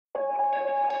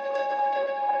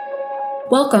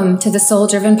Welcome to the Soul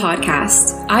Driven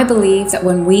Podcast. I believe that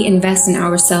when we invest in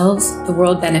ourselves, the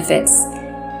world benefits.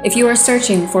 If you are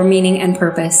searching for meaning and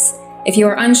purpose, if you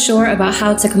are unsure about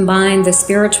how to combine the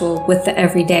spiritual with the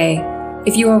everyday,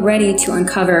 if you are ready to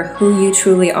uncover who you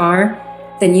truly are,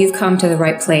 then you've come to the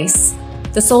right place.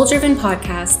 The Soul Driven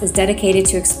Podcast is dedicated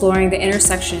to exploring the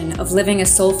intersection of living a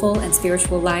soulful and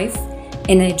spiritual life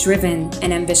in a driven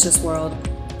and ambitious world.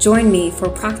 Join me for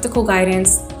practical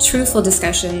guidance, truthful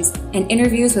discussions, and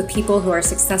interviews with people who are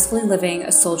successfully living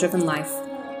a soul-driven life.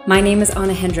 My name is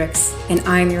Anna Hendricks, and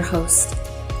I am your host.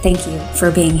 Thank you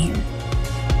for being here.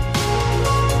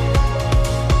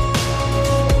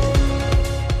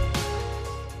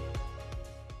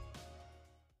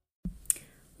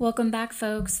 Welcome back,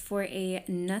 folks, for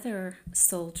another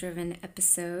soul-driven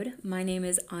episode. My name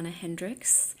is Anna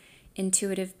Hendricks,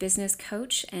 intuitive business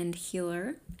coach and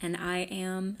healer, and I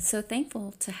am so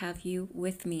thankful to have you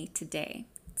with me today.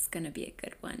 It's going to be a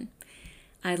good one.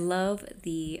 I love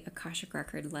the Akashic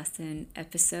Record lesson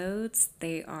episodes.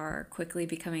 They are quickly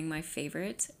becoming my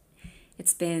favorite.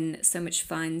 It's been so much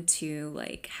fun to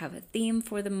have a theme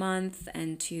for the month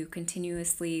and to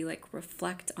continuously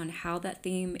reflect on how that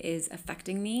theme is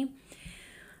affecting me.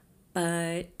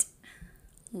 But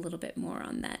a little bit more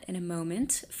on that in a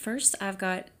moment. First, I've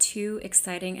got two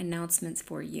exciting announcements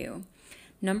for you.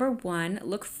 Number one,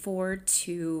 look forward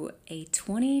to a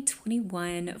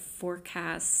 2021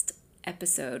 forecast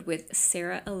episode with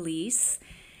Sarah Elise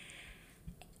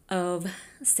of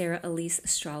Sarah Elise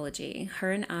Astrology.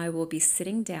 Her and I will be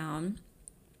sitting down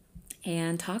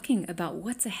and talking about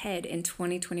what's ahead in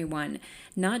 2021,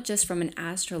 not just from an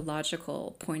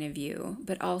astrological point of view,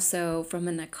 but also from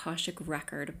an Akashic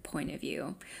Record point of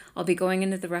view. I'll be going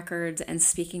into the records and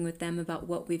speaking with them about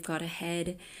what we've got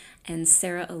ahead, and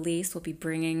Sarah Elise will be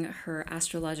bringing her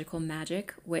astrological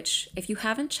magic, which, if you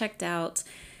haven't checked out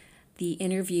the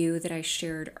interview that I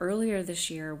shared earlier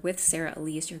this year with Sarah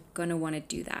Elise, you're going to want to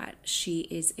do that. She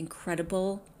is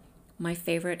incredible, my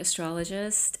favorite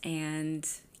astrologist, and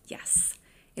yes,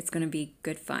 it's going to be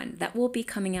good fun. That will be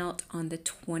coming out on the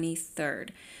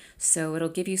 23rd. So it'll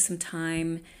give you some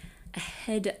time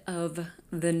ahead of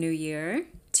the new year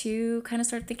to kind of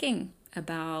start thinking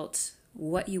about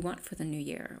what you want for the new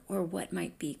year or what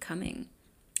might be coming.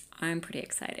 I'm pretty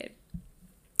excited.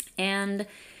 And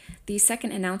the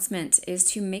second announcement is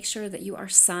to make sure that you are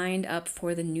signed up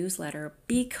for the newsletter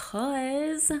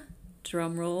because,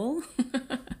 drum roll,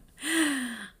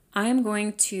 I'm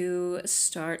going to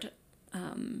start,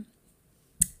 oh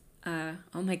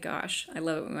my gosh, I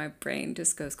love it when my brain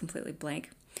just goes completely blank.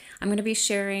 I'm going to be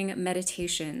sharing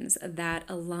meditations that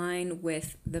align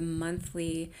with the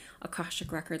monthly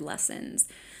Akashic Record lessons.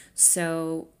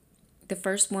 So the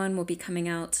first one will be coming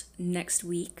out next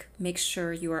week. Make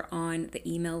sure you are on the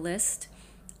email list.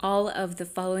 All of the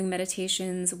following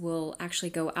meditations will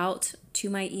actually go out to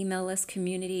my email list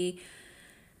community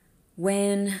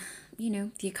when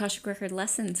the Akashic Record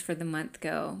lessons for the month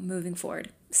go moving forward.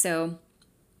 So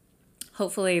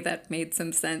hopefully that made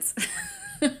some sense.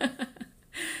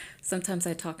 Sometimes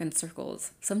I talk in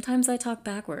circles. Sometimes I talk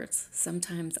backwards.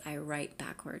 Sometimes I write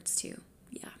backwards too.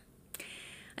 Yeah.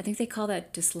 I think they call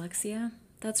that dyslexia.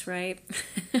 That's right.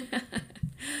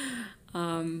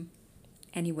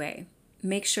 Anyway,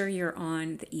 make sure you're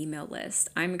on the email list.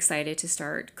 I'm excited to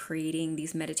start creating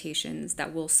these meditations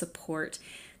that will support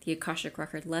the Akashic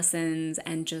Record lessons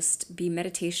and just be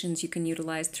meditations you can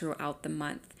utilize throughout the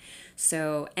month.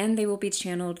 And they will be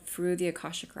channeled through the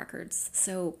Akashic Records.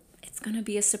 So it's going to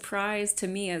be a surprise to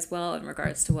me as well in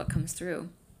regards to what comes through.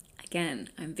 Again,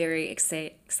 I'm very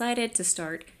excited to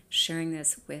start sharing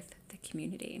this with the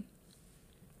community.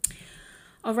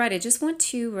 All right, I just want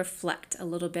to reflect a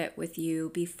little bit with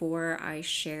you before I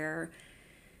share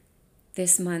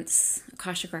this month's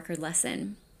Akashic Record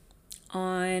lesson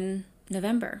on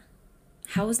November.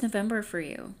 How was November for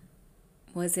you?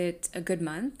 Was it a good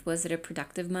month? Was it a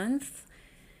productive month?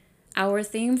 Our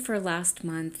theme for last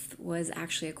month was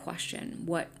actually a question: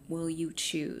 what will you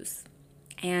choose?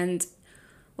 And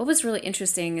what was really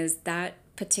interesting is that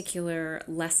particular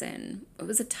lesson, it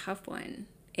was a tough one.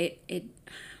 It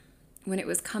when it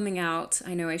was coming out,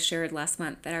 I know I shared last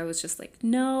month that I was just like,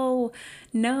 no,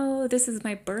 this is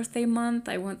my birthday month.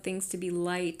 I want things to be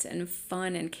light and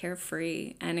fun and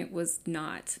carefree. And it was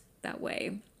not that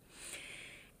way.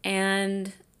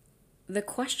 And the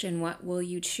question, what will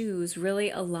you choose,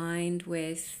 really aligned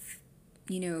with,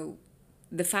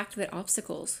 the fact that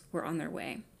obstacles were on their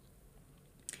way.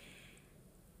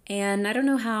 And I don't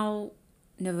know how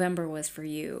November was for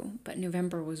you, but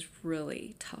November was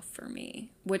really tough for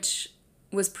me, which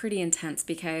was pretty intense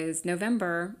because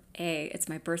November, it's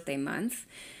my birthday month,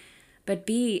 But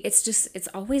B, it's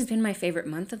always been my favorite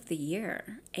month of the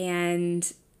year.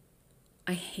 And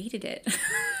I hated it.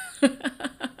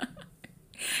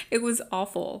 It was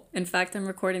awful. In fact, I'm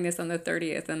recording this on the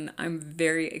 30th and I'm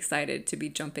very excited to be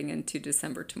jumping into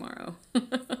December tomorrow.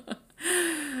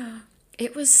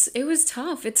 It was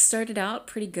tough. It started out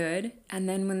pretty good, and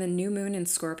then when the new moon in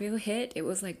Scorpio hit, it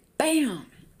was like bam.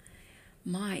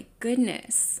 My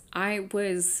goodness. I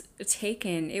was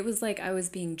taken. It was like I was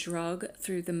being dragged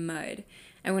through the mud.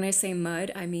 And when I say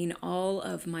mud, I mean all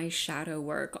of my shadow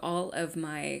work, all of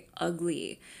my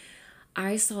ugly.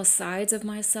 I saw sides of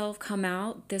myself come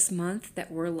out this month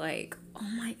that were like, oh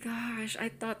my gosh, I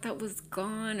thought that was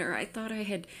gone, or I thought I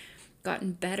had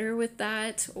gotten better with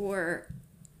that, or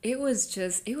it was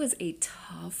a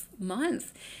tough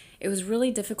month. It was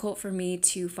really difficult for me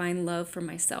to find love for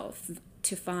myself,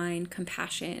 to find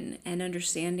compassion and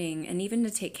understanding, and even to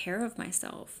take care of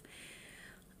myself.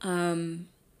 And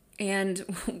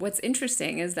what's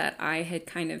interesting is that I had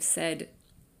kind of said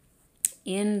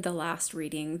in the last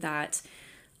reading that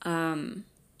at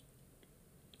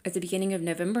the beginning of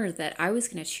November that I was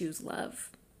going to choose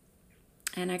love.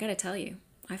 And I got to tell you,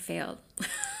 I failed.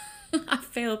 I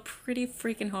failed pretty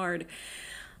freaking hard.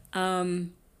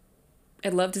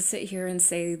 I'd love to sit here and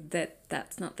say that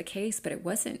that's not the case, but it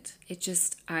wasn't. It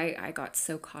just, I got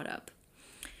so caught up.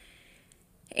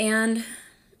 And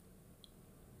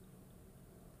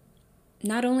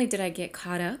not only did I get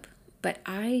caught up, but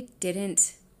I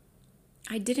didn't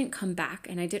come back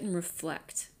and I didn't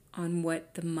reflect on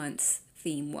what the month's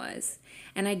theme was.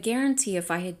 And I guarantee if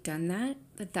I had done that,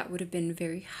 that would have been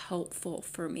very helpful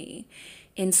for me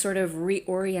in sort of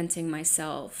reorienting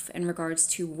myself in regards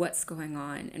to what's going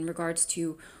on, in regards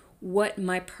to what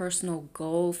my personal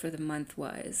goal for the month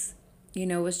was.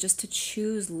 Was just to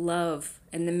choose love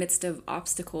in the midst of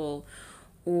obstacle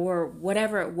or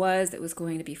whatever it was that was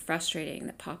going to be frustrating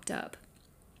that popped up.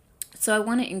 So I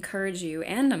want to encourage you,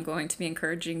 and I'm going to be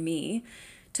encouraging me,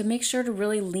 to make sure to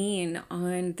really lean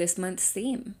on this month's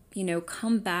theme.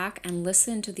 Come back and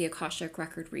listen to the Akashic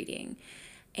Record reading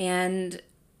and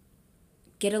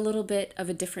get a little bit of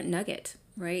a different nugget,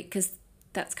 right? Because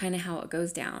that's kind of how it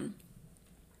goes down.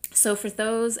 So for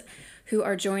those who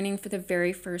are joining for the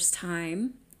very first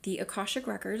time, the Akashic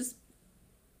Records,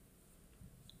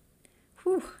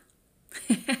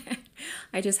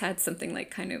 I just had something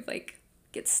kind of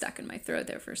get stuck in my throat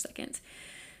there for a second.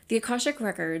 The Akashic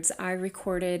Records, I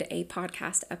recorded a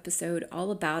podcast episode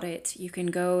all about it. You can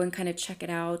go and kind of check it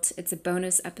out. It's a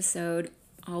bonus episode.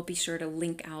 I'll be sure to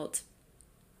link out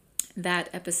that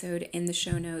episode in the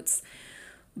show notes.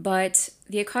 But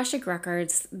the Akashic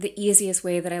Records, the easiest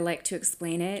way that I like to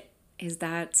explain it is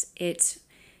that it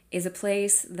is a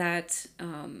place that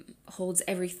holds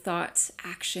every thought,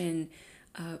 action,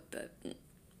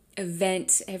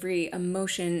 event, every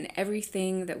emotion,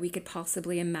 everything that we could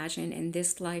possibly imagine in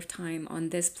this lifetime on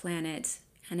this planet.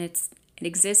 And it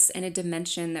exists in a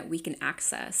dimension that we can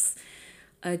access,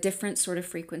 a different sort of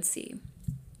frequency.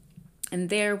 And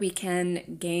there we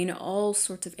can gain all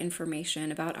sorts of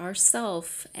information about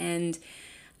ourself and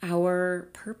our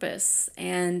purpose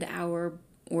and our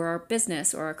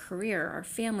business or our career, our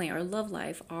family, our love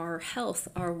life, our health,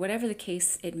 or whatever the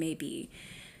case it may be.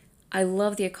 I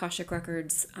love the Akashic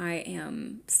Records. I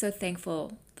am so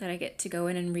thankful that I get to go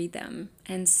in and read them.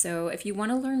 And so if you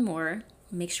want to learn more,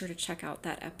 make sure to check out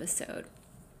that episode,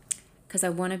 because I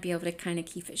want to be able to kind of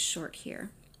keep it short here.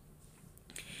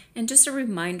 And just a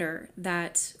reminder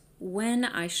that when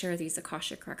I share these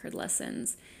Akashic Record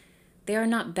lessons, they are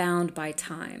not bound by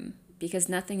time, because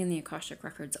nothing in the Akashic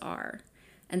Records are.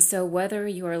 And so whether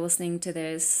you are listening to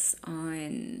this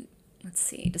on,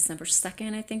 December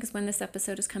 2nd, I think is when this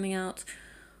episode is coming out,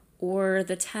 or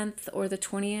the 10th or the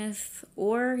 20th,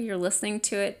 or you're listening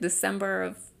to it December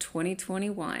of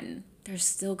 2021, there's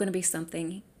still going to be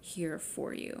something here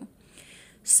for you.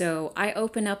 So I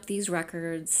open up these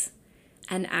records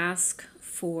and ask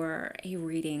for a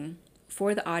reading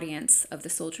for the audience of the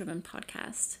Soul Driven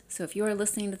podcast. So if you are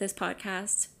listening to this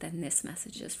podcast, then this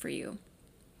message is for you.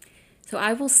 So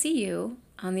I will see you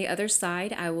on the other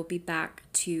side. I will be back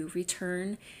to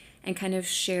return and kind of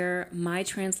share my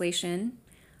translation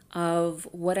of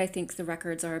what I think the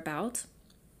records are about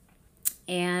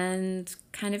and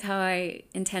kind of how I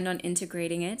intend on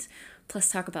integrating it,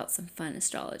 plus talk about some fun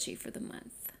astrology for the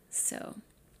month. So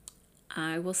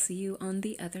I will see you on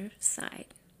the other side.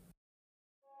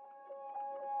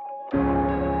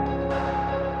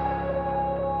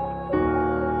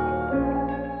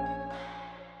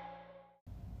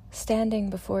 Standing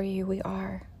before you we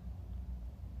are,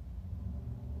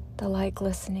 the light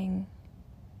glistening,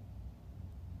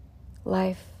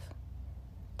 life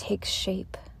takes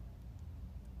shape.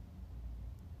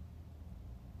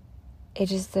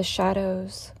 It is the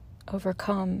shadows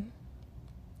overcome.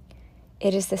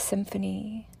 It is the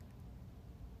symphony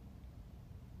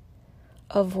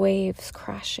of waves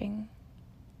crashing,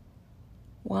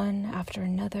 one after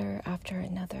another after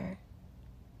another.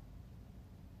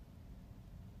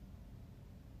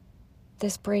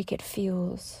 This break, it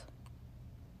feels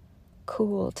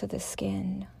cool to the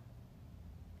skin,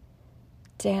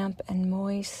 damp and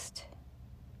moist,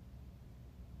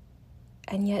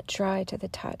 and yet dry to the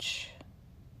touch.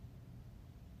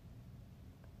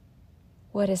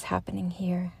 What is happening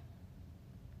here?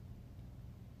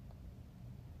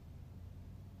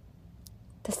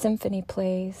 The symphony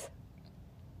plays.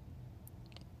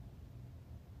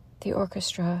 The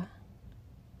orchestra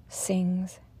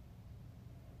sings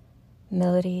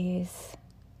melodies,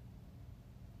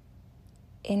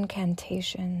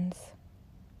 incantations,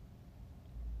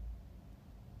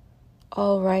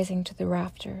 all rising to the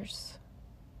rafters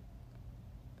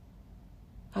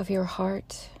of your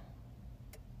heart,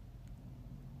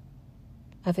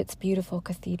 of its beautiful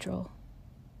cathedral.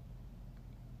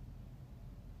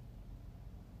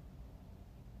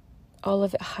 All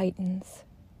of it heightens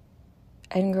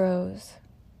and grows.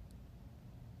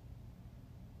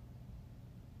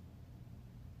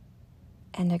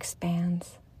 And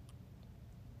expands.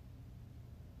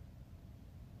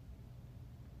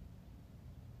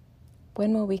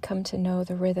 When will we come to know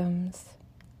the rhythms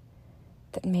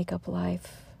that make up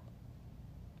life?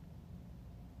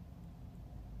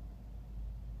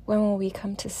 When will we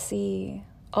come to see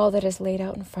all that is laid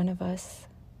out in front of us?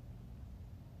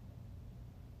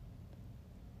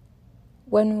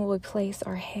 When will we place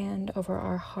our hand over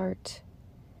our heart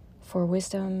for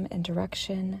wisdom and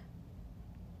direction?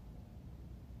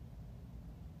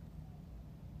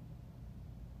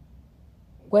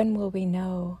 When will we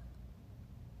know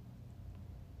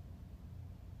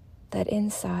that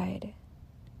inside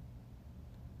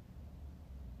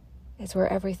is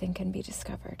where everything can be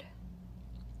discovered?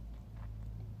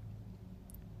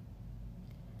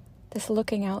 This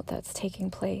looking out that's taking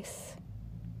place,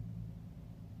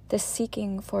 this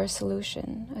seeking for a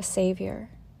solution, a savior,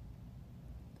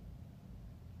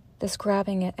 this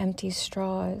grabbing at empty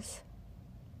straws,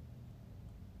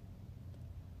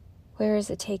 where is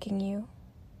it taking you?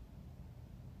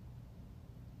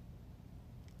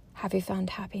 Have you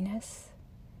found happiness,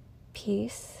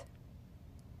 peace,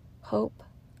 hope?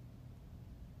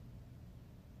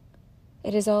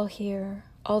 It is all here,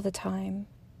 all the time.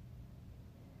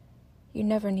 You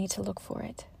never need to look for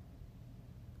it,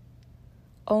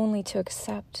 only to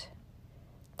accept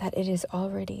that it is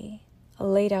already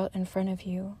laid out in front of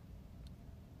you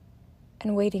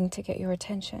and waiting to get your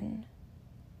attention,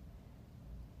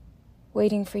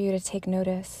 waiting for you to take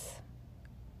notice,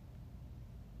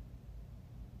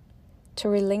 to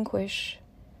relinquish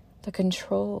the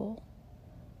control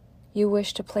you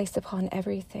wish to place upon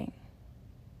everything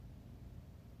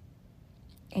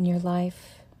in your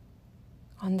life,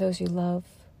 on those you love,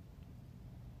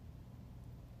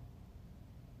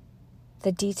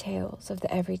 the details of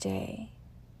the everyday,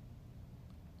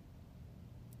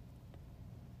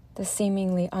 the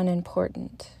seemingly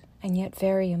unimportant and yet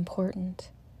very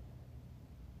important.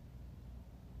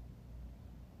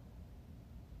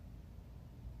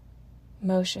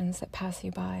 Motions that pass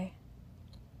you by.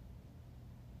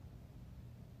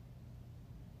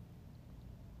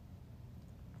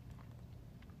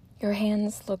 Your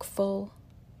hands look full,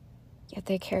 yet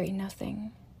they carry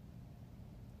nothing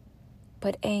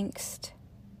but angst,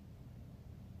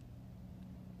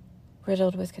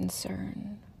 riddled with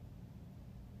concern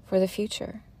for the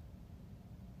future,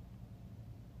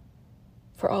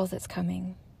 for all that's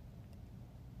coming.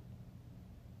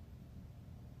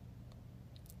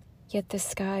 Yet the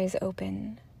sky is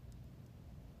open.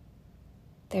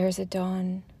 There is a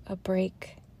dawn, a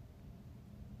break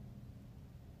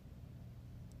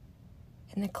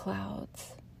in the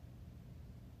clouds.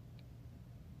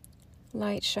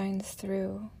 Light shines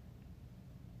through.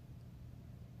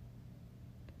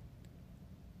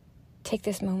 Take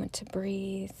this moment to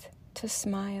breathe, to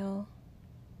smile,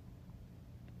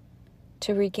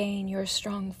 to regain your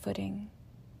strong footing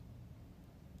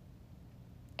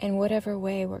in whatever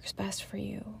way works best for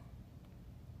you.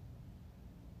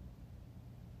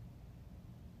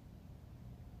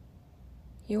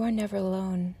 You are never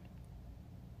alone.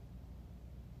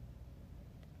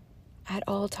 At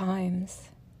all times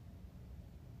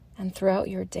and throughout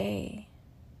your day,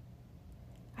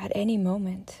 at any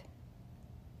moment,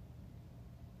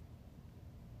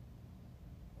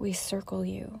 we circle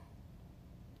you,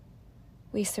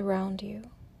 we surround you.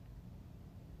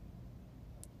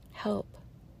 Help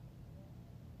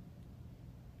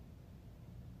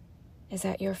is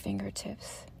at your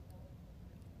fingertips.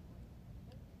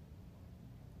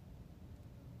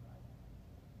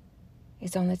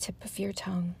 Is on the tip of your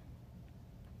tongue.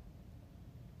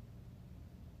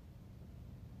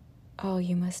 All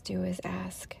you must do is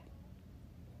ask.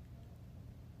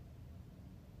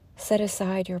 Set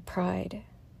aside your pride.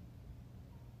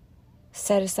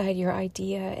 Set aside your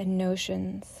idea and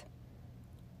notions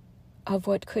of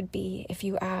what could be if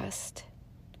you asked.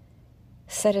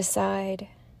 Set aside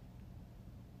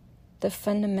the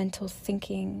fundamental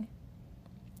thinking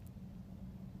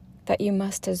that you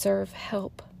must deserve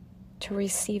help to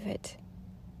receive it.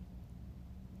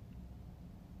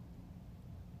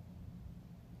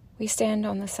 We stand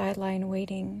on the sideline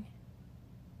waiting,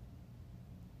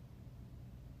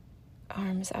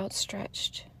 arms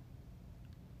outstretched.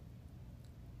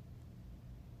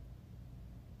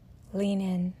 Lean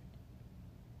in.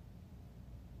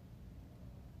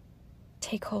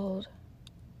 Take hold.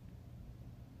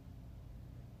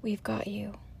 We've got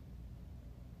you.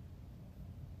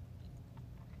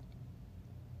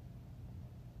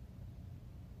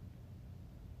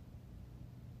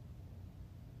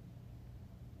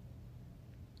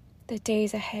 The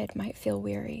days ahead might feel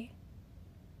weary,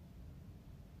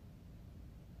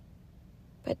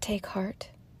 but take heart,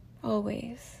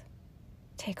 always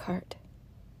take heart.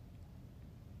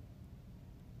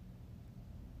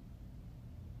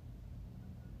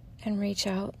 And reach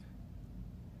out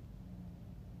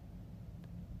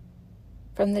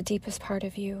from the deepest part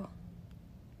of you.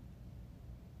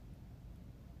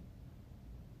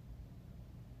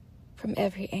 From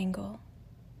every angle.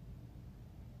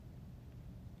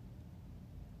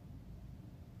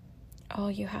 All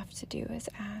you have to do is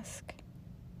ask.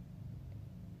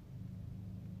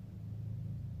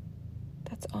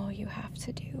 That's all you have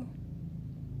to do.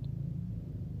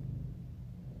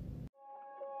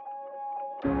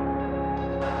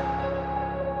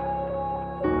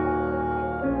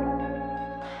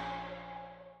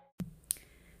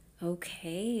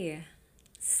 Okay,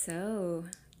 so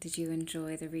did you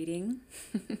enjoy the reading?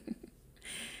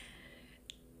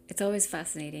 It's always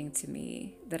fascinating to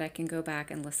me that I can go back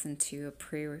and listen to a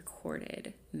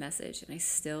pre-recorded message and I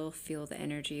still feel the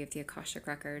energy of the Akashic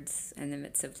Records in the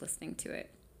midst of listening to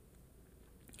it.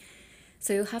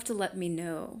 So you'll have to let me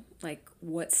know, like,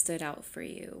 what stood out for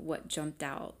you, what jumped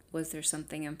out. Was there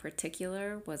something in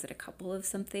particular? Was it a couple of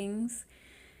some things?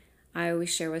 I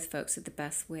always share with folks that the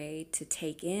best way to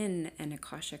take in an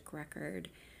Akashic Record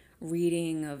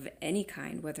reading of any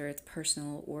kind, whether it's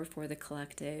personal or for the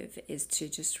collective, is to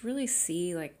just really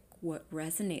see like what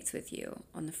resonates with you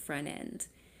on the front end.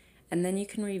 And then you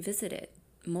can revisit it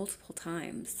multiple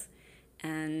times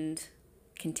and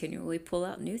continually pull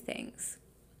out new things.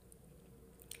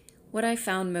 What I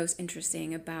found most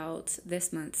interesting about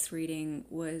this month's reading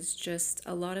was just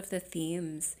a lot of the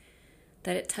themes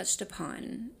that it touched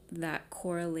upon that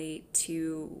correlate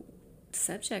to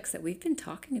subjects that we've been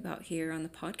talking about here on the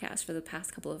podcast for the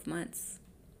past couple of months.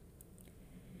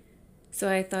 So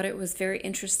I thought it was very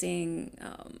interesting,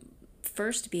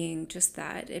 first being just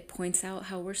that it points out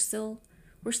how we're still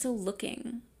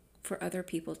looking for other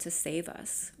people to save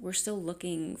us. We're still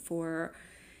looking for,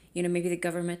 maybe the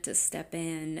government to step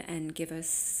in and give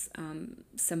us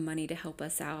some money to help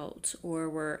us out, or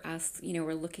we're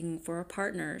looking for our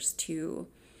partners to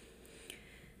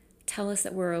tell us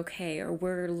that we're okay, or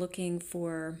we're looking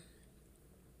for,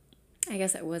 I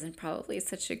guess that wasn't probably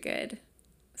such a good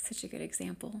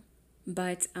example,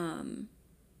 but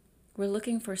we're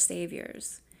looking for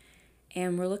saviors,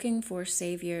 and we're looking for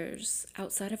saviors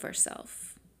outside of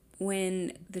ourselves,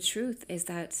 when the truth is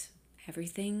that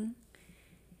everything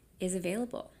is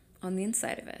available on the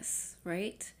inside of us,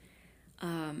 right?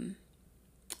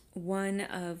 One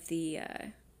of the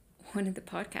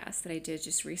podcasts that I did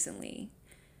just recently,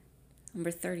 number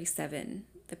 37,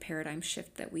 The Paradigm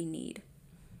Shift That We Need,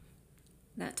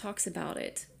 that talks about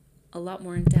it a lot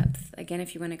more in depth. Again,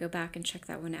 if you want to go back and check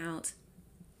that one out.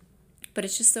 But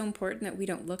it's just so important that we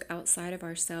don't look outside of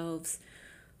ourselves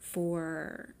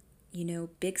for,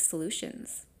 big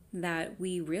solutions, that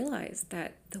we realize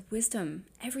that the wisdom,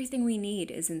 everything we need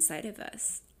is inside of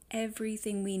us.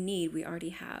 Everything we need, we already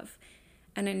have.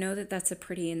 And I know that that's a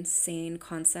pretty insane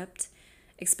concept,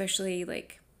 especially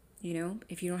if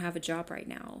you don't have a job right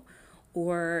now,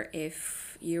 or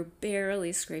if you're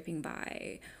barely scraping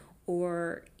by,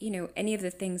 or, any of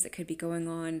the things that could be going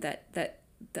on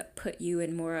that put you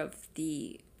in more of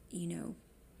the,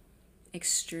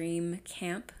 extreme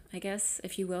camp, I guess,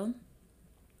 if you will.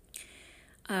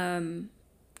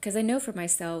 Because I know for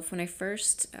myself, when I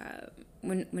first,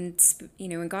 when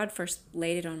God first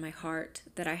laid it on my heart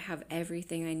that I have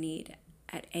everything I need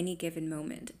at any given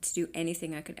moment to do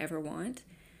anything I could ever want,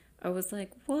 I was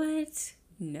like, what?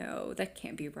 No, that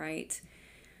can't be right.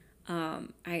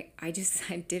 I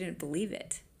didn't believe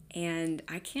it. And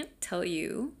I can't tell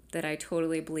you that I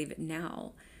totally believe it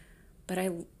now, but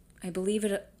I believe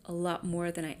it a lot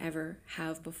more than I ever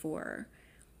have before.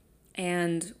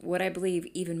 And what I believe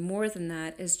even more than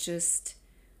that is just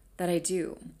that I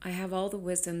do. I have all the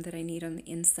wisdom that I need on the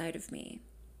inside of me.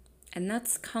 And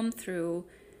that's come through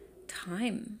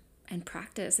time and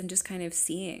practice and just kind of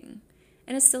seeing.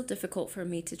 And it's still difficult for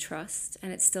me to trust.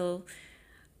 And it's still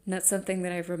not something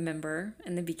that I remember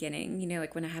in the beginning.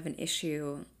 Like when I have an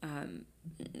issue,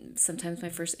 sometimes my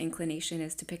first inclination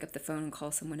is to pick up the phone and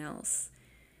call someone else.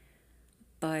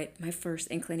 But my first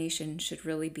inclination should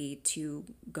really be to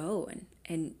go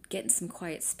and get in some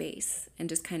quiet space and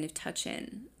just kind of touch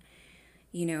in,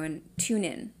 and tune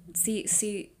in,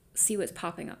 see what's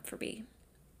popping up for me.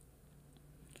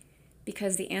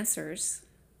 Because the answers,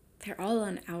 they're all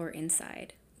on our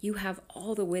inside. You have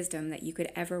all the wisdom that you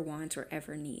could ever want or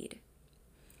ever need.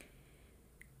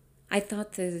 I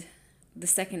thought the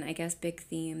second, I guess, big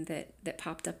theme that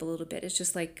popped up a little bit is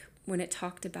just like when it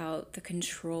talked about the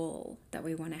control that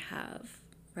we want to have,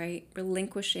 right?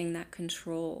 Relinquishing that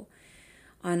control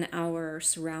on our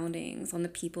surroundings, on the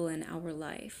people in our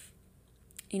life.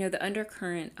 The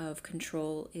undercurrent of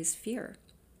control is fear.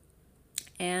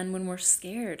 And when we're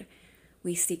scared,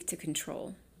 we seek to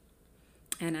control.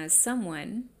 And as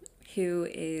someone who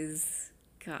is,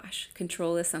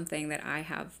 control is something that I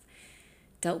have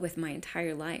dealt with my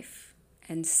entire life.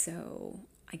 And so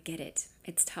I get it.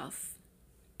 It's tough.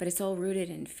 But it's all rooted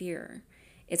in fear.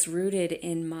 It's rooted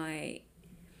in my,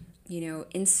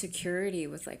 insecurity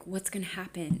with like, what's going to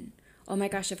happen? Oh my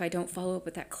gosh, if I don't follow up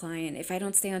with that client, if I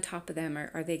don't stay on top of them,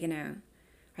 are they gonna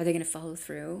follow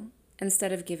through?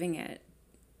 Instead of giving it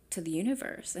to the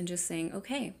universe and just saying,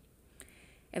 okay,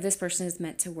 if this person is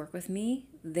meant to work with me,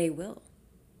 they will.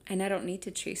 And I don't need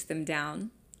to chase them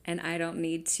down, and I don't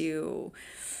need to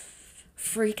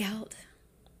freak out,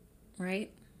 right?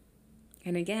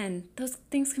 And again, those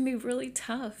things can be really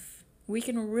tough. We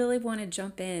can really want to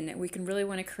jump in, and we can really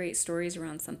want to create stories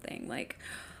around something like,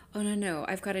 oh no,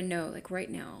 I've got to know like right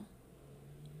now.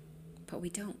 But we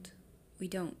don't.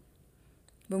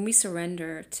 When we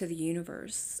surrender to the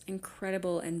universe,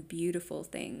 incredible and beautiful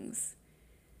things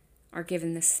are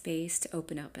given the space to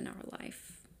open up in our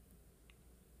life.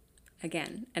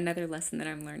 Again, another lesson that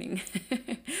I'm learning,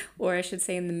 or I should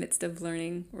say in the midst of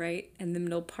learning, right? In the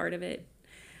middle part of it.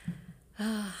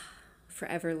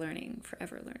 Forever learning.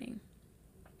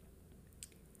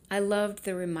 I loved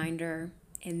the reminder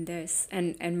in this,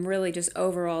 and really just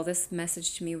overall, this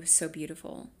message to me was so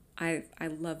beautiful. I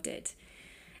loved it.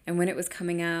 And when it was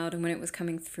coming out and when it was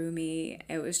coming through me,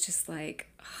 it was just like,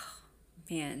 oh,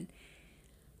 man,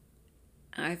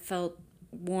 I felt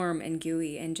warm and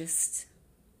gooey, and just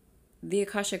the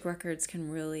Akashic Records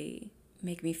can really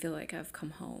make me feel like I've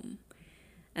come home.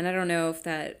 And I don't know if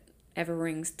that ever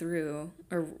rings through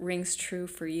or rings true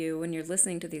for you when you're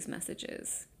listening to these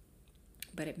messages,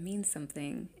 but it means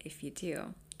something if you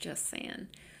do, just saying.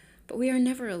 But we are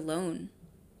never alone.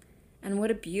 And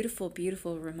what a beautiful,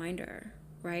 beautiful reminder,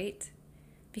 right?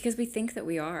 Because we think that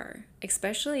we are,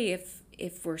 especially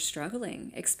if we're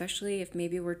struggling, especially if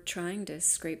maybe we're trying to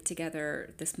scrape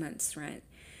together this month's rent.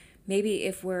 Maybe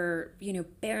if we're,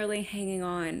 barely hanging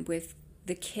on with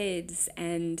the kids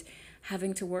and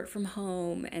having to work from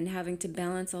home and having to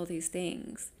balance all these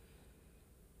things.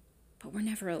 But we're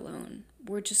never alone.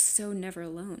 We're just so never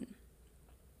alone.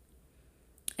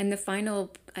 And the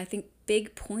final, I think,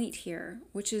 big point here,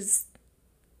 which is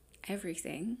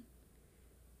everything,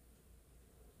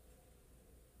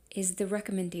 is the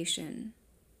recommendation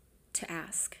to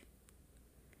ask,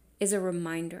 is a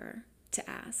reminder to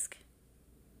ask,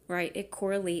 right? It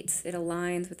correlates, it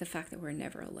aligns with the fact that we're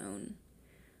never alone.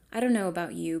 I don't know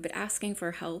about you, but asking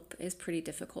for help is pretty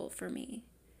difficult for me.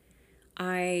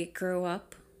 I grew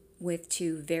up with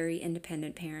two very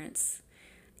independent parents,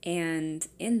 and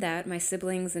in that, my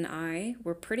siblings and I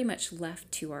were pretty much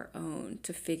left to our own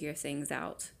to figure things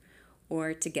out,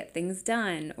 or to get things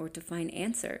done, or to find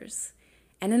answers.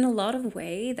 And in a lot of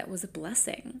ways, that was a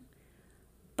blessing.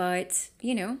 But,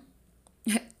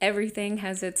 everything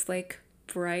has its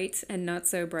bright and not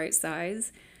so bright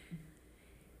sides.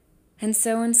 And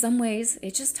so in some ways,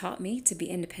 it just taught me to be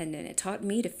independent. It taught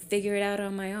me to figure it out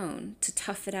on my own, to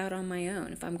tough it out on my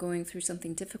own if I'm going through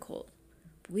something difficult.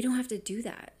 But we don't have to do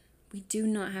that. We do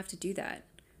not have to do that.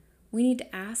 We need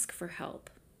to ask for help.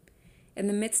 In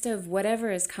the midst of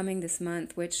whatever is coming this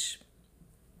month, which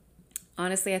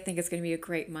honestly, I think it's going to be a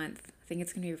great month. I think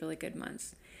it's going to be a really good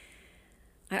month.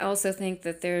 I also think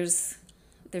that there's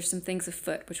some things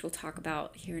afoot, which we'll talk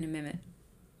about here in a minute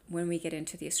when we get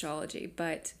into the astrology.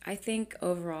 But I think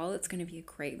overall it's going to be a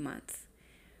great month.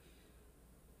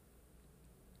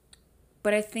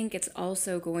 But I think it's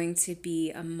also going to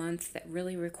be a month that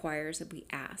really requires that we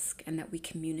ask and that we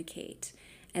communicate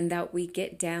and that we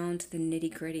get down to the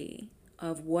nitty gritty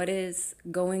of what is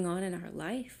going on in our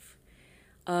life,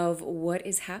 of what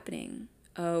is happening,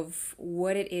 of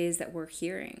what it is that we're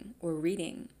hearing or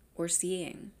reading or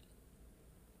seeing.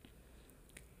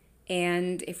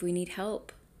 And if we need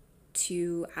help,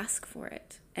 to ask for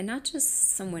it, and not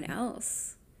just someone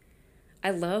else. I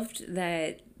loved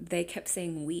that they kept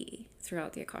saying we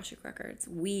throughout the Akashic Records.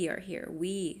 We are here.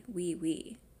 We.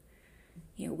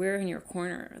 You know, we're in your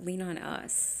corner. Lean on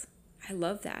us. I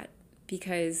love that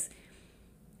because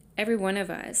every one of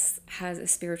us has a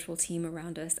spiritual team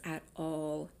around us at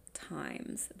all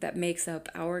times that makes up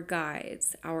our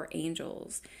guides, our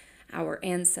angels, our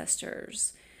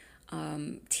ancestors,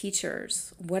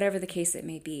 teachers, whatever the case it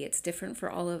may be. It's different for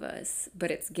all of us,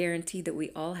 but it's guaranteed that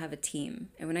we all have a team.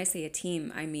 And when I say a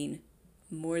team, I mean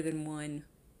more than one,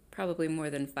 probably more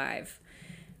than 5.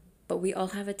 But we all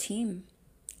have a team.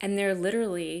 And they're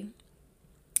literally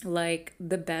like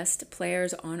the best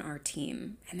players on our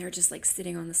team. And they're just like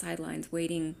sitting on the sidelines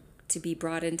waiting to be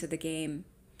brought into the game.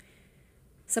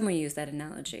 Someone used that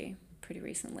analogy pretty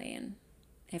recently, and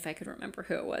if I could remember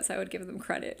who it was, I would give them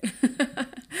credit.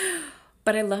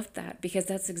 But I loved that because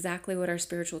that's exactly what our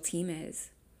spiritual team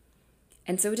is.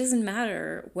 And so it doesn't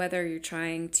matter whether you're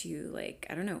trying to, like,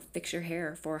 I don't know, fix your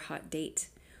hair for a hot date,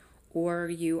 or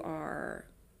you are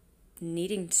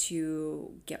needing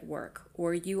to get work,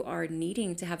 or you are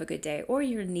needing to have a good day, or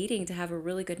you're needing to have a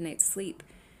really good night's sleep.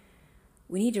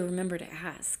 We need to remember to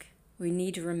ask. We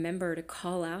need to remember to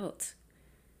call out.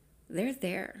 They're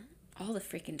there all the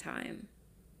freaking time.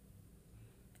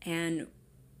 And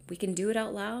we can do it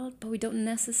out loud, but we don't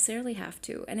necessarily have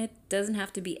to. And it doesn't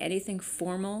have to be anything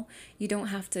formal. You don't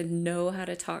have to know how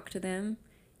to talk to them.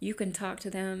 You can talk to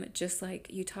them just like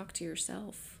you talk to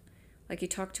yourself, like you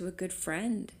talk to a good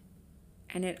friend.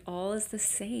 And it all is the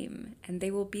same. And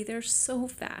they will be there so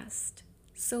fast,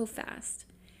 so fast.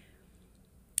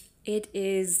 It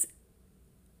is,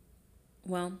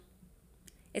 well,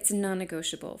 it's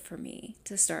non-negotiable for me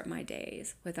to start my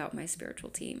days without my spiritual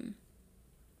team.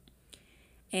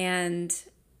 And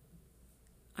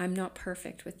I'm not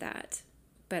perfect with that,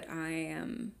 but I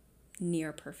am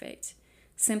near perfect,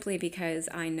 simply because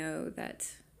I know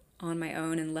that on my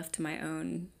own and left to my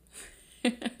own,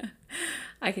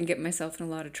 I can get myself in a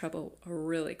lot of trouble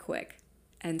really quick.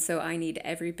 And so I need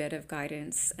every bit of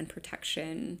guidance and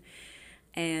protection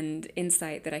and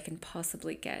insight that I can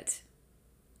possibly get.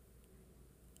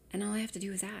 And all I have to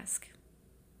do is ask.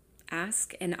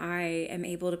 Ask, and I am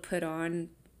able to put on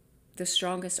the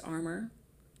strongest armor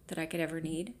that I could ever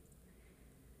need.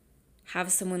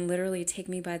 Have someone literally take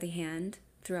me by the hand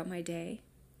throughout my day.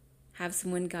 Have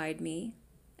someone guide me,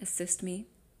 assist me.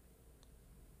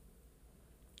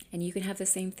 And you can have the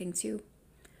same thing too.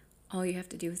 All you have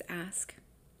to do is ask.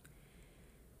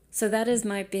 So that is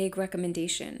my big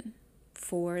recommendation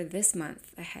for this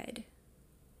month ahead.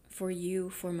 For you,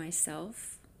 for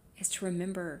myself, is to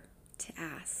remember to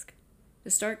ask. To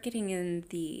start getting in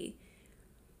the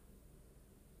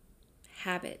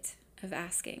habit of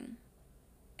asking.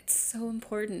 It's so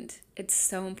important. It's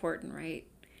so important, right?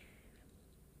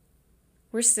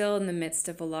 We're still in the midst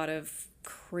of a lot of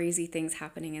crazy things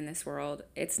happening in this world.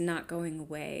 It's not going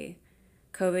away.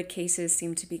 COVID cases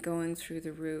seem to be going through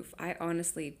the roof. I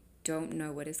honestly don't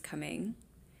know what is coming,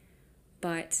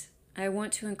 but I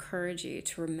want to encourage you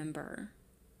to remember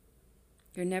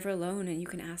you're never alone and you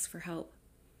can ask for help.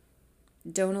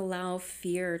 Don't allow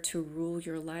fear to rule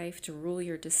your life, to rule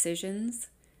your decisions.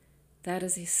 That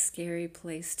is a scary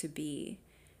place to be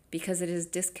because it is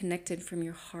disconnected from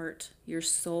your heart, your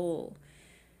soul.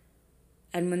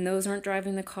 And when those aren't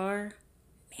driving the car,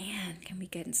 man, can we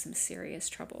get in some serious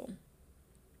trouble.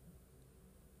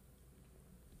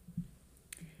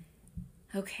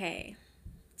 Okay,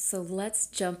 so let's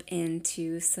jump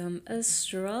into some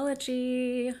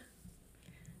astrology.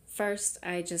 First,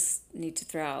 I just need to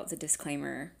throw out the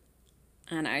disclaimer,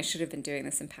 and I should have been doing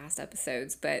this in past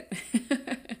episodes, but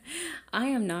I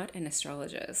am not an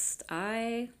astrologist.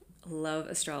 I love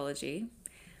astrology.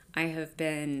 I have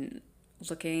been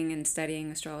looking and studying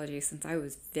astrology since I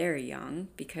was very young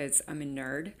because I'm a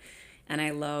nerd, and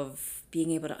I love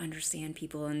being able to understand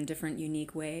people in different,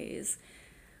 unique ways.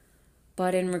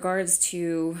 But in regards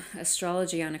to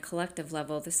astrology on a collective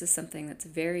level, this is something that's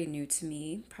very new to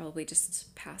me, probably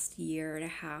just past year and a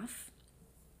half.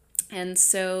 And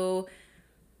so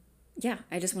yeah,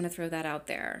 I just want to throw that out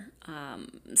there.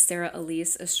 Sarah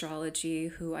Elise Astrology,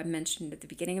 who I mentioned at the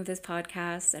beginning of this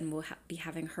podcast, and we'll be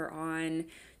having her on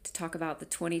to talk about the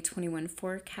 2021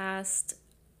 forecast.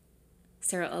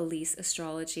 Sarah Elise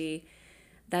Astrology,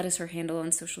 that is her handle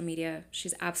on social media.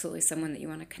 She's absolutely someone that you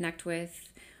want to connect with.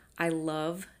 I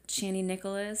love Chani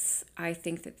Nicholas. I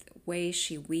think that the way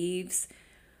she weaves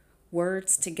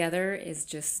words together is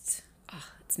just, oh,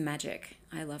 it's magic.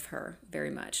 I love her very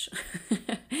much.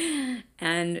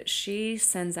 And she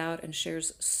sends out and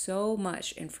shares so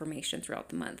much information throughout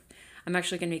the month. I'm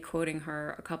actually going to be quoting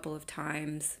her a couple of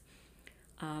times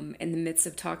in the midst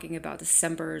of talking about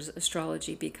December's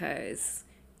astrology, because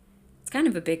it's kind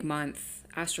of a big month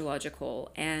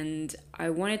astrological, and I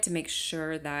wanted to make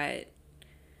sure that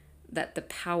the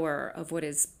power of what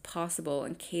is possible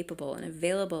and capable and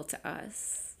available to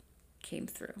us came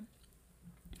through.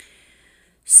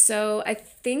 So I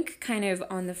think kind of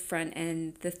on the front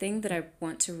end, the thing that I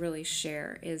want to really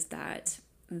share is that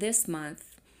this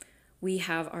month we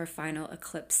have our final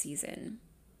eclipse season.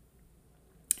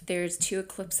 There's 2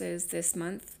 eclipses this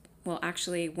month. Well,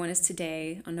 actually, one is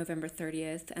today on November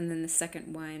 30th, and then the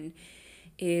second one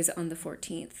is on the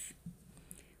 14th.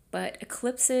 But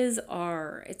eclipses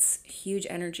it's huge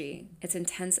energy. It's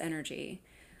intense energy.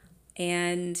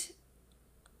 And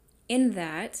in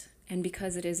that, and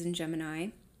because it is in Gemini,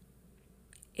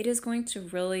 it is going to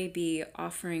really be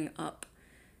offering up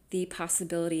the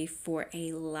possibility for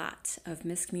a lot of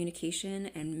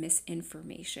miscommunication and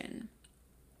misinformation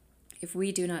if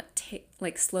we do not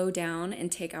slow down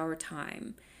and take our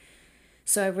time.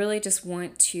 So I really just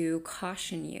want to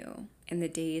caution you in the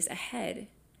days ahead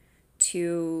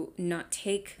to not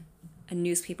take a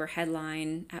newspaper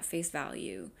headline at face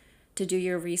value, to do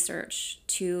your research,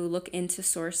 to look into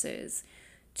sources,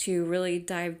 to really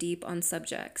dive deep on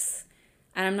subjects.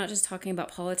 And I'm not just talking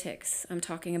about politics. I'm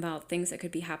talking about things that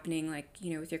could be happening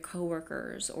with your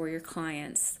coworkers or your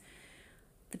clients,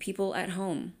 the people at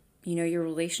home, your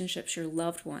relationships, your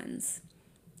loved ones.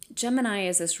 Gemini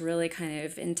is this really kind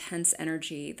of intense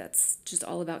energy that's just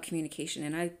all about communication.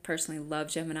 And I personally love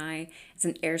Gemini. It's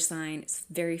an air sign. It's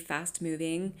very fast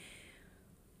moving.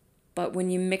 But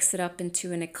when you mix it up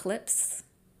into an eclipse,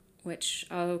 which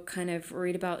I'll kind of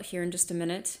read about here in just a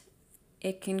minute,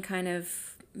 it can kind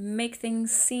of make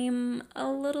things seem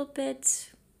a little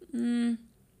bit,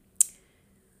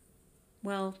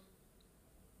 well,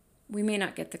 we may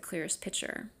not get the clearest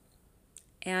picture.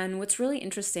 And what's really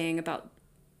interesting about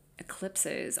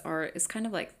eclipses is kind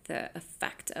of like the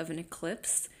effect of an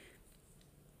eclipse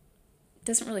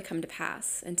doesn't really come to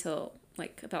pass until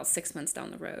about 6 months down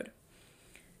the road.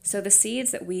 So the seeds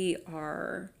that we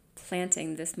are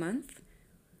planting this month,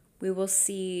 we will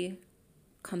see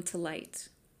come to light,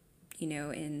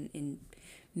 in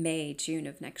May, June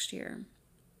of next year.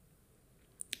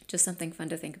 Just something fun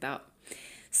to think about.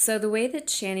 So the way that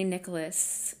Chani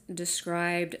Nicholas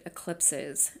described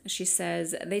eclipses, she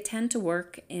says, they tend to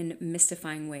work in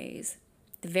mystifying ways.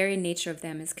 The very nature of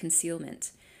them is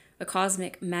concealment, a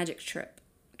cosmic magic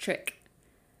trick.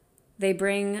 They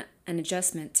bring an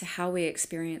adjustment to how we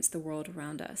experience the world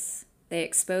around us. They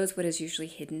expose what is usually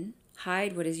hidden,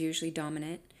 hide what is usually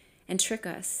dominant, and trick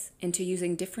us into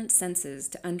using different senses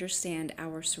to understand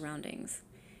our surroundings.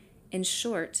 In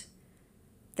short,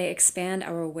 they expand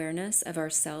our awareness of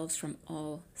ourselves from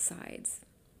all sides.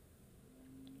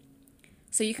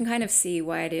 So you can kind of see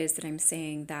why it is that I'm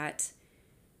saying that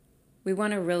we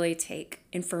want to really take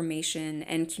information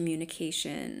and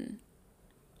communication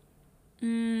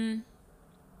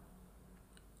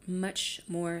much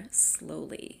more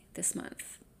slowly this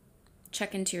month.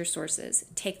 Check into your sources.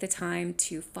 Take the time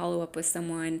to follow up with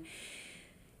someone.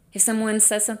 If someone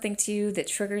says something to you that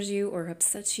triggers you or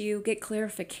upsets you, get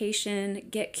clarification,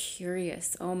 get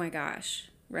curious. Oh my gosh,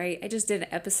 right? I just did an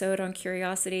episode on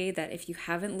curiosity that if you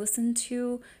haven't listened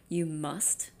to, you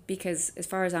must, because as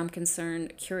far as I'm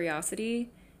concerned,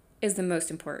 curiosity is the most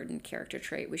important character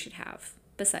trait we should have,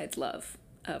 besides love,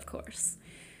 of course.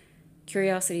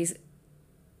 Curiosity is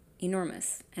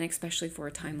enormous, and especially for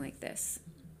a time like this.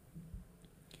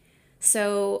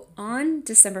 So on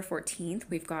December 14th,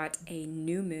 we've got a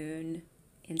new moon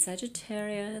in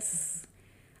Sagittarius,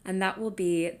 and that will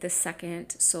be the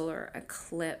second solar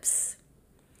eclipse.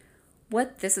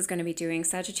 What this is going to be doing,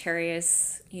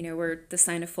 Sagittarius, we're the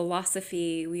sign of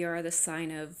philosophy. We are the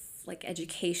sign of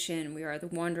education. We are the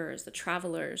wanderers, the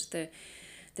travelers, the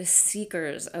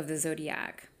seekers of the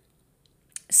zodiac.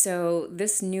 So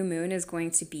this new moon is going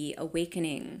to be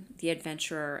awakening the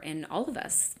adventurer in all of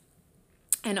us,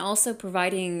 and also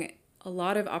providing a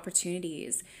lot of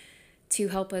opportunities to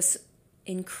help us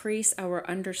increase our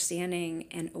understanding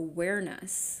and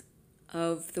awareness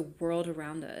of the world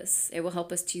around us. It will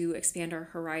help us to expand our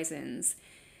horizons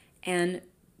and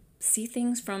see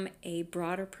things from a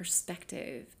broader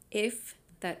perspective, if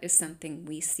that is something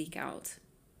we seek out,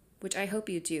 which I hope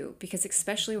you do, because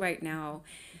especially right now,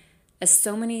 as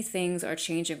so many things are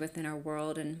changing within our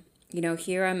world, and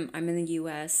here I'm in the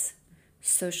US,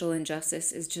 social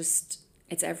injustice is just,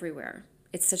 it's everywhere.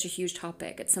 It's such a huge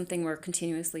topic. It's something we're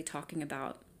continuously talking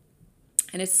about.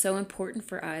 And it's so important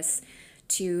for us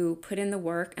to put in the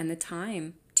work and the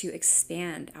time to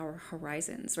expand our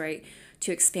horizons, right?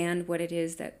 To expand what it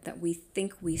is that we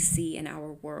think we see in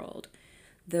our world.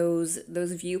 Those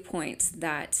viewpoints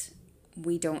that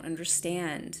we don't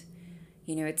understand.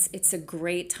 It's a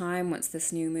great time once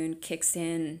this new moon kicks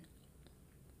in.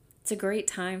 It's a great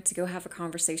time to go have a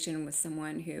conversation with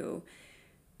someone who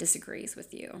disagrees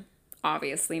with you.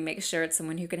 Obviously, make sure it's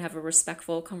someone who can have a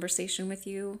respectful conversation with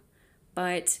you,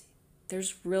 but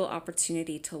there's real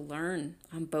opportunity to learn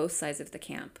on both sides of the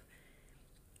camp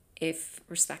if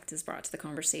respect is brought to the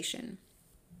conversation.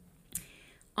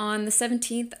 On the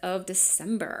 17th of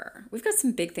December, we've got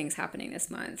some big things happening this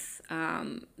month.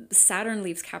 Saturn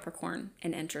leaves Capricorn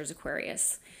and enters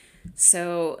Aquarius.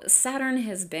 So Saturn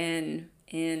has been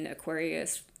in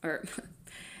Aquarius, or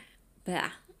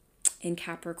in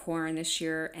Capricorn this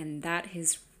year, and that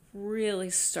has really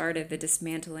started the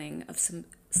dismantling of some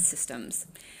systems.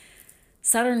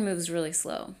 Saturn moves really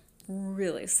slow.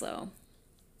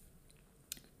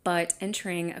 But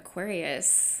entering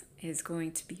Aquarius is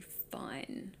going to be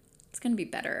fun. It's going to be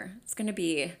better. It's going to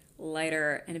be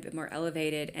lighter and a bit more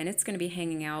elevated, and it's going to be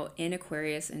hanging out in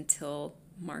Aquarius until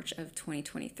March of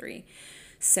 2023.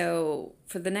 So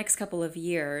for the next couple of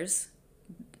years,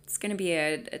 it's going to be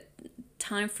a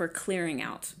time for clearing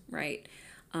out, right?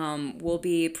 We'll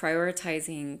be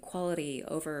prioritizing quality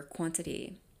over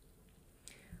quantity.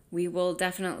 We will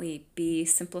definitely be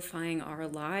simplifying our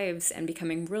lives and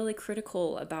becoming really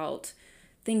critical about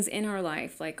things in our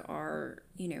life, like our,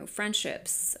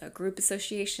 friendships, group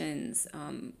associations,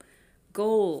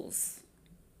 goals,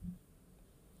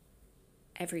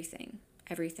 everything.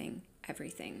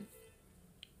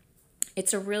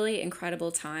 It's a really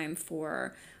incredible time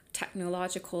for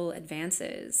technological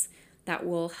advances that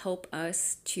will help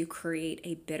us to create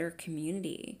a better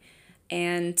community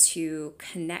and to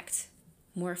connect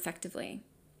more effectively.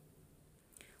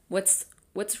 What's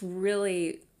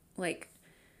really like,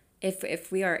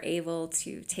 if we are able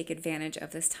to take advantage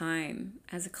of this time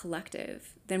as a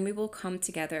collective, then we will come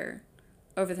together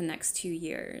over the next 2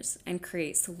 years and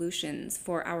create solutions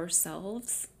for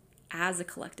ourselves as a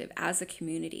collective, as a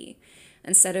community,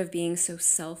 instead of being so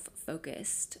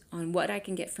self-focused on what I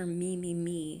can get from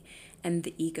me, and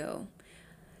the ego.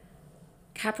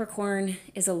 Capricorn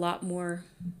is a lot more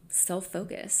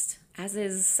self-focused, as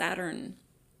is Saturn.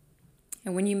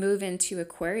 And when you move into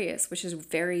Aquarius, which is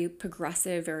very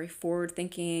progressive, very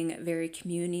forward-thinking, very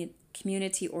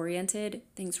community-oriented,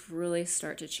 things really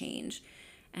start to change.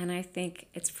 And I think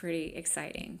it's pretty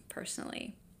exciting,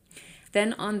 personally.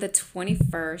 Then on the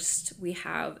 21st, we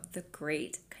have the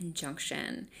Great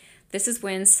Conjunction. This is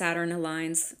when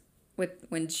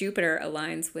when Jupiter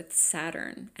aligns with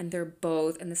Saturn, and they're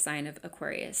both in the sign of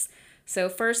Aquarius. So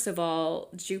first of all,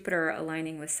 Jupiter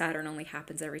aligning with Saturn only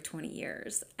happens every 20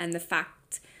 years. And the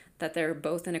fact that they're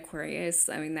both in Aquarius,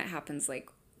 that happens like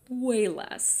way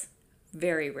less,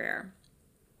 very rare.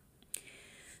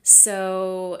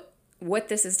 So what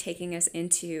this is taking us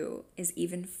into is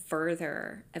even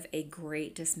further of a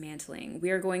great dismantling. We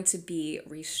are going to be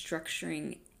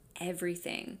restructuring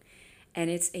everything, and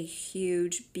it's a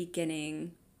huge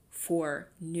beginning for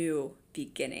new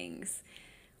beginnings.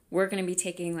 We're going to be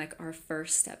taking our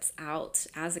first steps out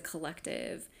as a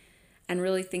collective and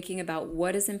really thinking about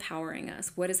what is empowering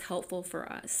us, what is helpful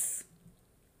for us.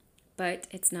 But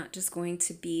it's not just going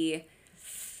to be,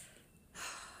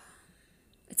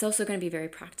 it's also going to be very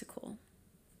practical.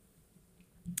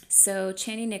 So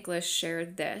Chani Nicholas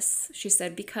shared this. She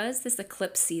said, because this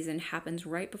eclipse season happens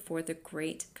right before the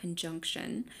Great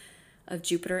Conjunction of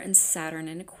Jupiter and Saturn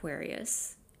in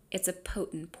Aquarius, it's a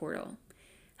potent portal,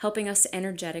 helping us to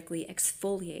energetically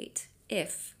exfoliate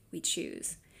if we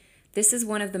choose. This is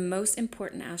one of the most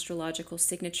important astrological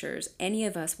signatures any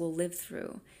of us will live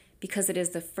through, because it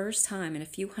is the first time in a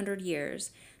few hundred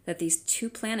years that these two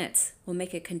planets will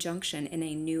make a conjunction in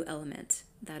a new element,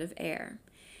 that of air.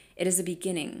 It is a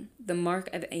beginning, the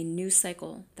mark of a new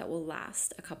cycle that will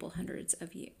last a couple hundred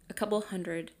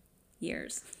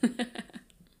years.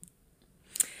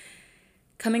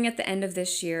 Coming at the end of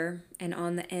this year and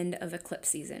on the end of eclipse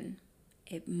season,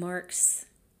 it marks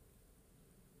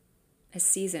a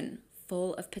season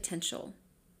full of potential,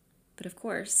 But of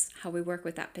course, how we work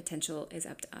with that potential is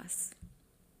up to us.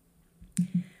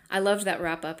 I loved that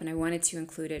wrap up and I wanted to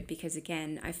include it because,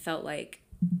 again, I felt like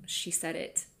she said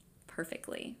it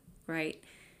perfectly, right?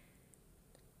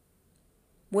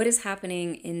 What is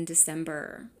happening in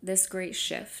December, this great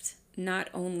shift, not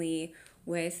only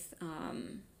with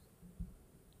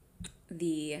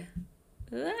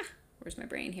where's my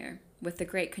brain here? With the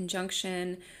great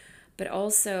conjunction, but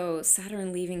also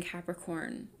Saturn leaving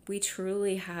Capricorn. We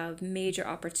truly have major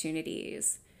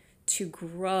opportunities to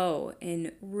grow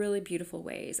in really beautiful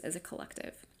ways as a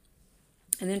collective.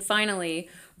 And then finally,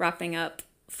 wrapping up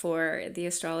for the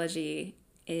astrology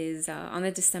is on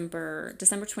the December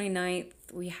 29th,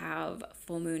 we have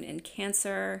full moon in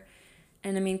Cancer.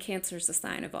 And I mean, Cancer is the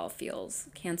sign of all feels.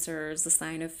 Cancer is the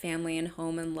sign of family and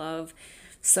home and love.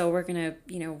 So we're going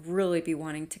to, really be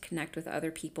wanting to connect with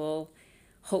other people.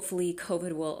 Hopefully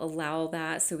COVID will allow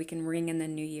that so we can ring in the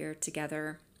new year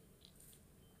together.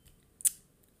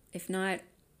 If not,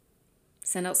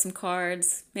 send out some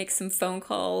cards, make some phone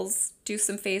calls, do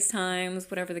some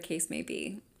FaceTimes, whatever the case may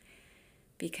be.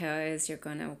 Because you're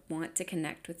going to want to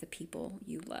connect with the people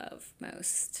you love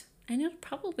most. And it'll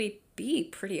probably be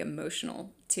pretty emotional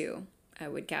too, I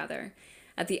would gather.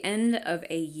 At the end of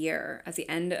a year, at the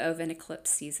end of an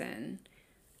eclipse season,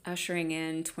 ushering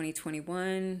in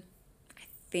 2021, I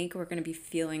think we're going to be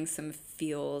feeling some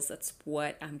feels. That's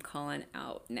what I'm calling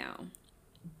out now.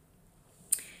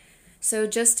 So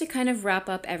just to kind of wrap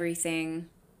up everything,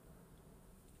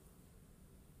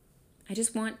 I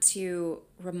just want to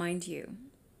remind you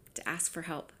to ask for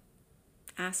help.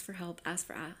 Ask for help, ask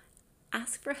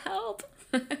for help.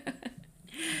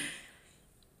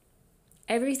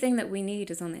 Everything that we need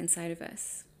is on the inside of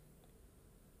us.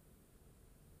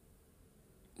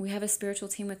 We have a spiritual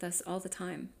team with us all the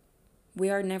time. We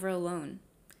are never alone.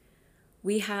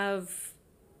 We have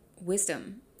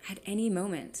wisdom at any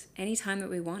moment, any time that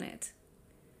we want it.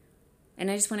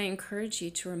 And I just want to encourage you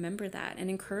to remember that and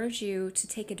encourage you to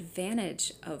take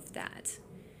advantage of that.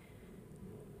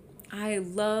 I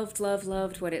loved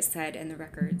what it said in the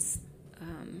records.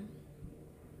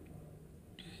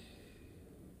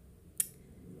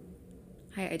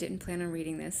 I didn't plan on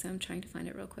reading this, so I'm trying to find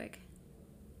it real quick.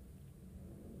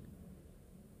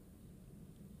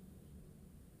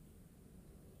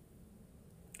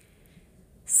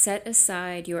 Set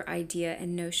aside your idea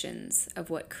and notions of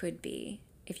what could be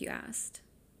if you asked.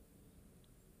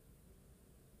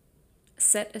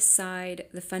 Set aside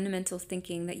the fundamental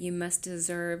thinking that you must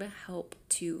deserve help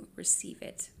to receive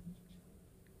it.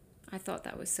 I thought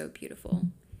that was so beautiful.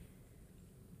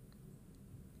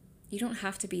 You don't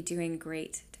have to be doing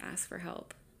great to ask for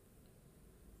help.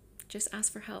 Just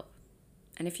ask for help.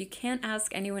 And if you can't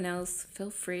ask anyone else, feel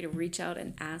free to reach out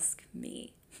and ask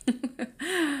me.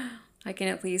 I can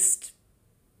at least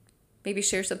maybe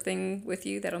share something with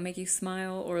you that'll make you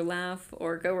smile or laugh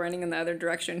or go running in the other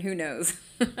direction. Who knows?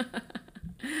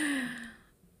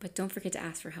 But don't forget to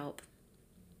ask for help.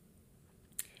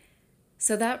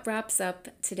 So that wraps up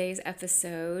today's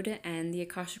episode and the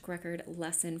Akashic Record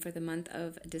lesson for the month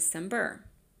of December.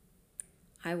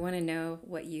 I want to know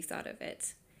what you thought of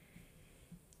it.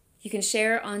 You can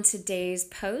share on today's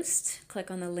post.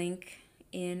 Click on the link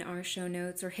in our show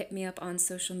notes or hit me up on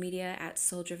social media at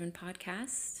Soul Driven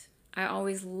Podcast. I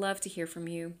always love to hear from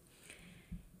you.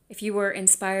 If you were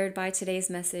inspired by today's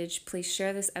message, please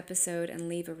share this episode and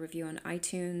leave a review on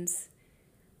iTunes.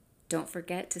 Don't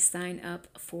forget to sign up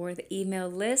for the email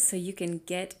list so you can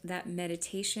get that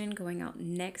meditation going out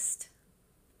next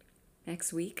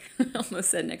week. Almost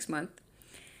said next month.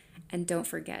 And don't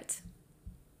forget,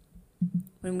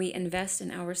 when we invest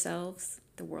in ourselves,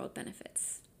 the world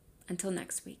benefits. Until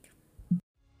next week.